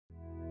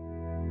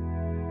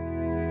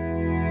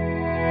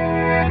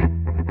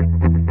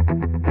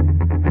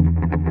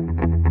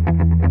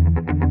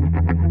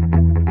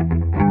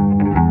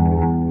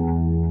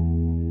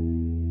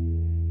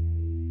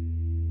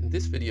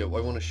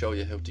want to show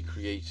you how to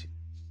create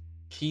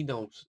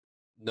Keynote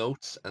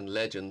notes and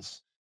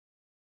legends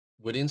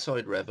with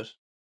inside Revit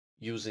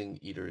using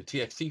either a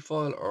TXT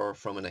file or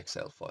from an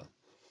Excel file.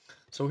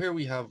 So here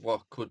we have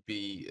what could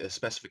be a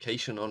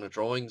specification on a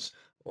drawings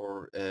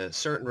or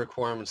certain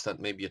requirements that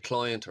maybe a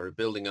client or a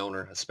building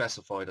owner has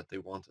specified that they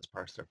want as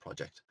part of their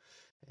project.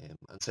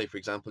 And say, for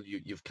example,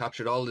 you've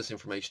captured all this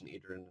information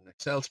either in an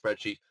Excel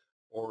spreadsheet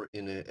or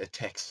in a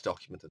text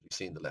document that we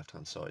see in the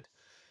left-hand side.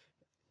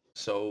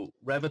 So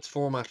Revit's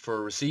format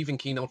for receiving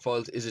Keynote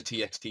files is a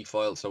TXT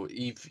file. So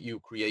if you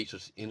create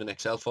it in an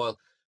Excel file,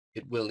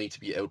 it will need to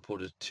be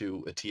outputted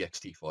to a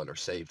TXT file or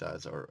saved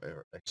as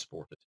or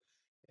exported.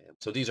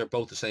 So these are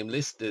both the same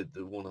list. The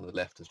one on the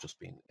left has just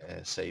been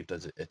saved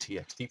as a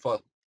TXT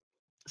file.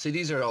 So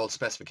these are all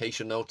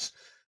specification notes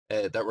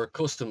that were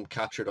custom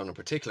captured on a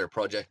particular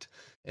project,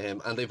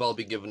 and they've all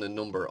been given a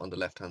number on the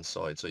left-hand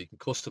side. So you can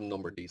custom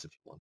number these if you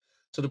want.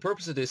 So the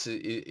purpose of this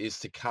is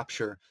to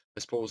capture, I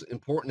suppose,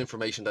 important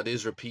information that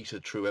is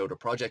repeated throughout a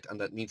project and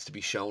that needs to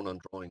be shown on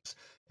drawings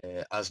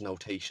as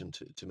notation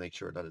to make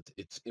sure that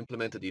it's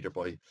implemented either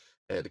by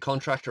the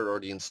contractor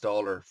or the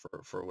installer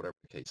for whatever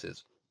the case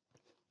is.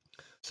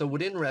 So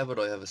within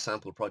Revit, I have a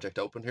sample project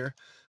open here,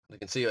 and I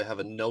can see I have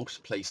a note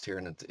placed here,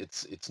 and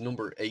it's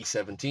number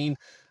A17,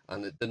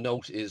 and the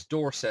note is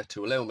door set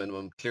to allow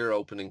minimum clear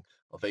opening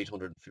of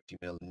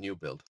 850mm new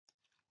build.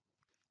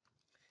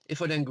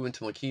 If I then go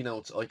into my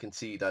keynotes, I can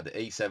see that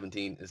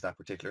A17 is that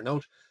particular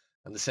note,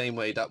 and the same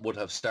way that would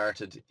have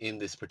started in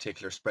this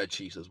particular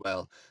spreadsheet as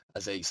well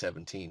as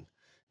A17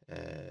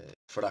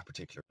 for that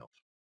particular note.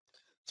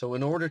 So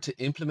in order to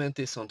implement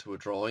this onto a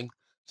drawing,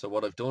 so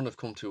what I've done, I've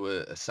come to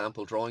a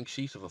sample drawing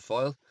sheet of a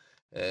file.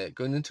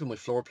 Going into my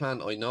floor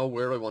plan, I know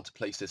where I want to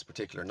place this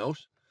particular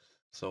note.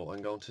 So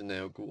I'm going to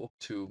now go up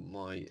to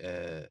my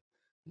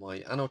my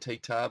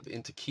Annotate tab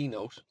into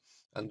Keynote,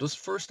 and just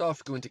first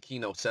off go into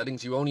Keynote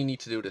settings. You only need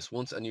to do this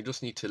once, and you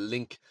just need to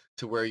link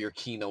to where your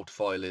Keynote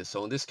file is.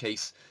 So in this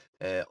case,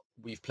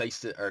 we've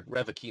placed our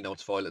Revit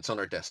Keynotes file. It's on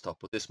our desktop,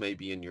 but this may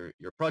be in your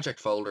project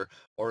folder,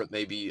 or it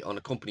may be on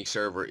a company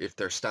server if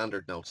they're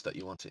standard notes that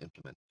you want to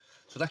implement.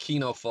 So that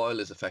Keynote file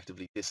is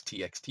effectively this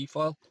TXT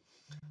file.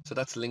 So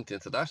that's linked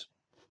into that.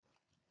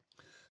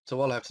 So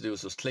all I have to do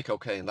is just click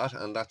OK on that,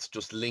 and that's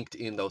just linked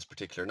in those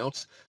particular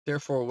notes.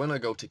 Therefore, when I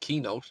go to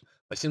Keynote,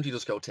 I simply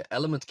just go to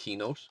Element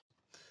Keynote,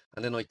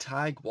 and then I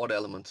tag what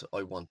element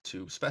I want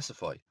to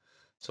specify.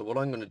 So what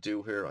I'm going to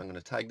do here, I'm going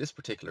to tag this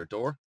particular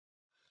door.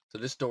 So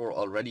this door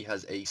already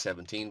has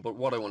A17, but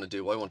what I want to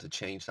do, I want to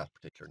change that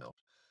particular note.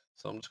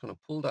 So I'm just going to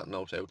pull that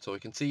note out so I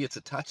can see it's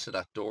attached to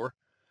that door.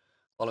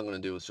 All I'm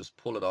going to do is just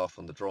pull it off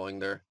on the drawing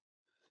there.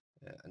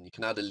 And you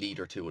can add a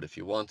leader to it if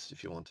you want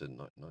a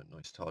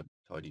nice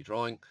tidy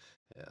drawing,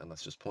 and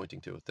that's just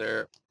pointing to it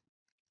there.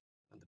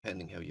 And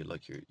depending how you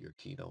like your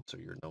keynotes or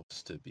your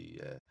notes to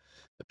be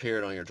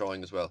appeared on your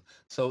drawing as well.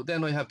 So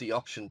then I have the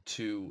option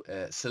to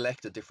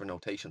select a different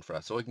notation for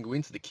that. So I can go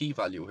into the key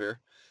value here,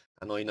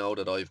 and I know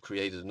that I've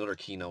created another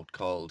keynote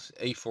called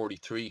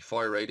A43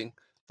 fire rating.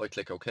 If I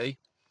click OK,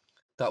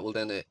 that will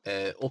then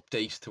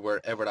update to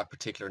wherever that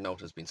particular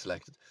note has been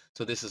selected.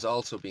 So this has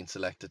also been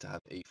selected to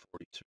have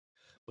A43.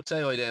 But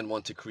say I then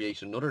want to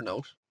create another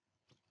note,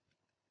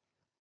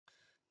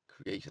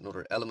 create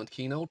another element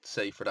keynote,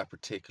 say for that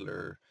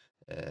particular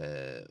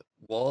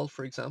wall,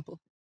 for example.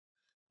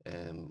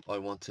 I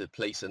want to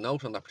place a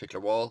note on that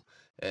particular wall,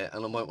 and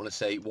I might want to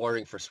say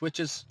wiring for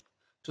switches.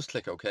 Just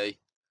click OK.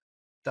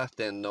 That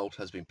then note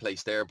has been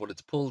placed there, but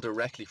it's pulled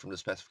directly from the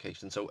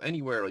specification. So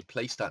anywhere I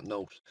place that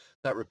note,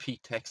 that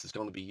repeat text is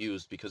going to be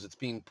used because it's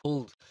being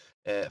pulled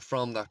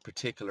from that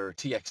particular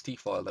TXT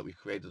file that we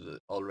created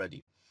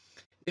already.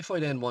 If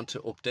I then want to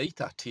update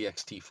that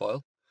TXT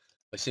file,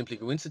 I simply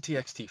go into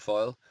TXT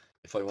file.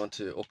 If I want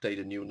to update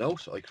a new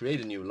note, I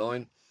create a new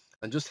line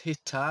and just hit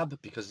tab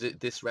because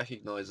this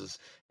recognizes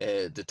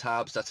the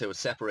tabs. That's how it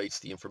separates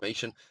the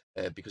information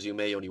because you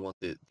may only want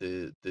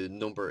the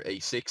number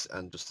A6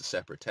 and just a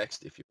separate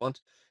text if you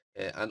want.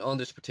 And on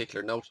this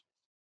particular note,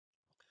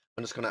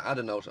 I'm just going to add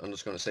a note. I'm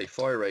just going to say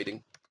fire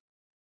rating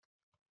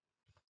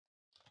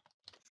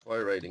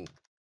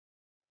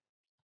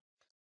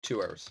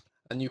 2 hours.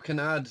 And you can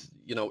add,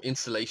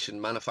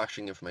 installation,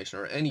 manufacturing information,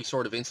 or any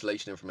sort of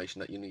installation information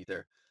that you need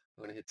there.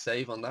 I'm going to hit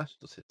save on that.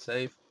 Just hit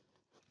save.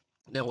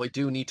 Now I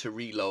do need to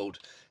reload,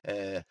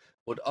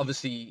 but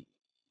obviously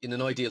in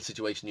an ideal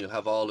situation you'll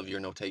have all of your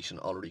notation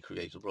already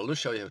created. But I'll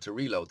just show you how to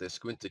reload this.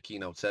 Go into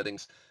Keynote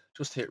settings,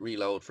 just hit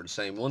reload for the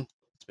same one.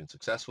 It's been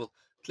successful.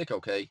 Click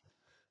OK.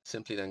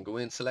 Simply then go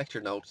in, select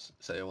your notes,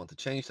 say I want to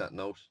change that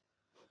note.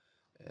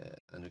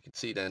 And you can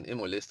see then in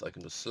my list I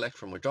can just select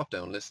from my drop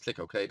down list, click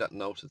OK. That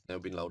note has now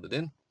been loaded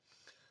in,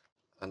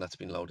 and that's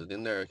been loaded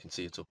in there. I can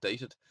see it's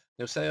updated.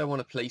 Now say I want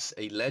to place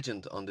a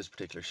legend on this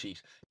particular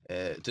sheet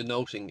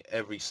denoting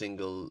every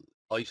single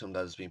item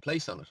that has been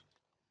placed on it.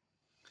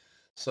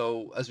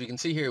 So as we can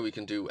see here, we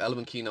can do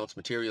element keynotes,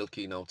 material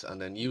keynotes, and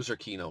then user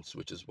keynotes,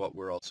 which is what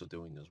we're also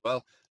doing as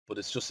well. But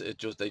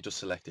they just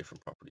select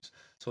different properties.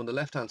 So on the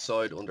left hand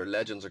side under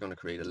legends, are going to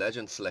create a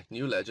legend, select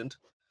new legend.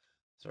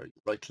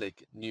 right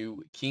click,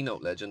 new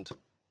Keynote legend,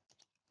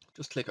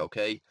 just click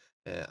OK,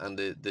 and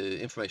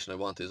the information I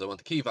want is I want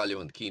the key value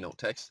and the Keynote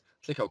text.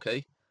 Click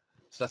OK.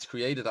 So that's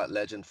created that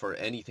legend for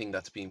anything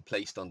that's being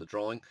placed on the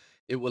drawing.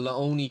 It will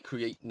only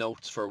create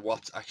notes for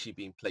what's actually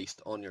being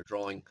placed on your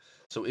drawing.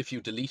 So if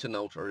you delete a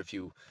note or if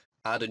you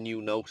add a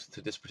new note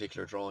to this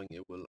particular drawing,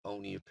 it will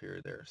only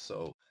appear there.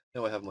 So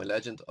now I have my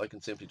legend. I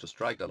can simply just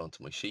drag that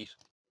onto my sheet,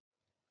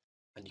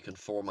 and you can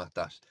format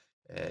that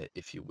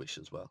if you wish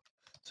as well.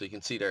 So you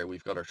can see there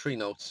we've got our 3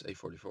 notes,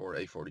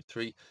 A44,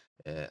 A43,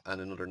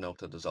 and another note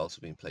that has also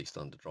been placed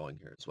on the drawing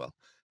here as well.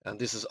 And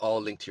this is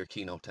all linked to your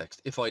Keynote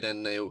text. If I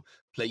then now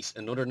place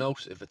another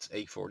note, if it's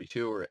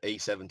A42 or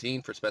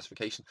A17 for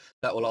specification,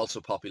 that will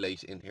also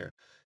populate in here.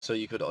 So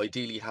you could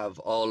ideally have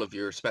all of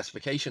your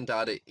specification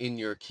data in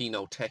your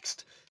Keynote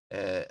text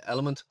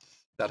element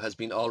that has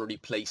been already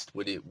placed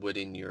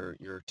within your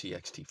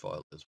TXT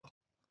file as well.